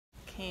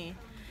okay. You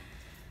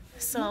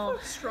So,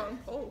 have a strong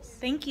pulse.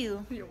 thank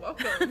you. You're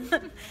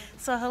welcome.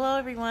 So, hello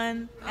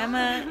everyone.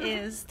 Emma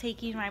is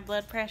taking my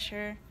blood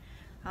pressure.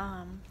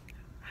 I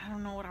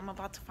don't know what I'm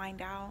about to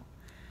find out.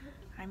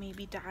 I may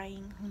be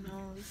dying, who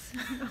knows.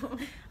 No.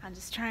 I'm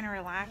just trying to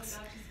relax.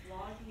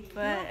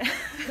 But,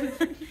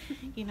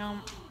 you know,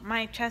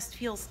 my chest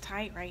feels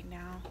tight right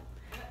now.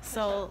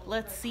 So,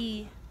 let's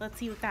see what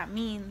that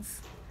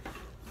means.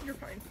 You're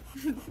fine.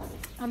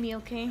 I'll be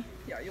okay.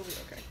 Yeah, you'll be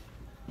okay.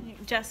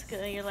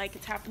 Jessica, you're like,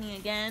 it's happening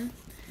again.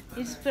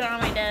 You just put it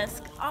on my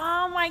desk.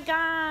 Oh my I'm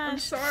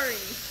gosh. sorry.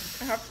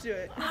 I have to do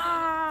it.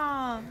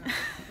 Oh.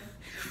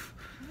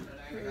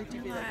 Really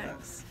do be like that.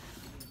 Relax.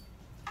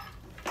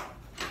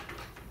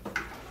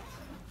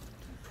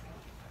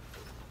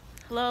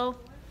 Hello?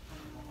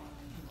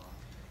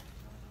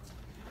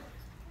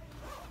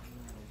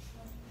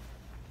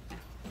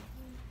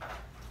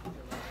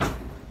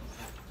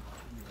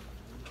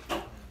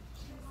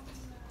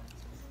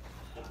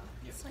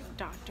 It's like,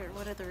 doctor,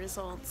 what are the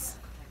results?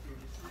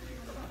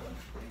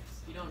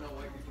 You don't know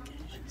what you're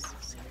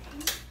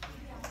doing.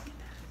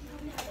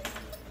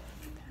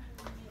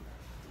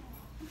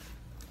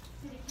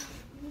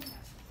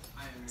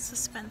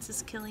 Suspense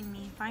is killing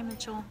me. Bye,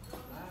 Mitchell.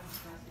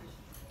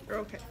 You're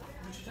okay.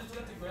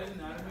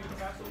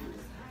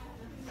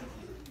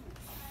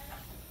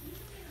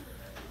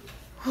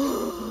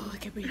 I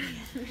can breathe.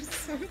 You're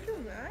so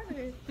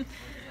dramatic.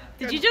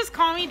 Did you just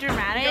call me You gotta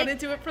dramatic?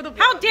 do it for the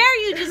How vlog.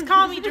 dare you just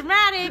call me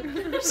dramatic?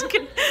 I'm just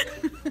kidding.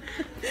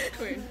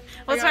 Wait,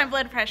 What's I my got-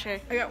 blood pressure?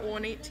 I got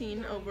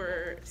 118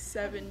 over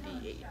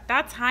 78.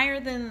 That's higher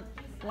than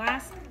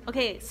last.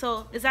 Okay,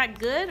 so is that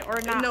good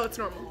or not? No, it's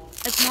normal.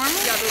 It's normal?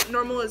 Yeah, the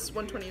normal is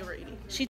 120 over 80. She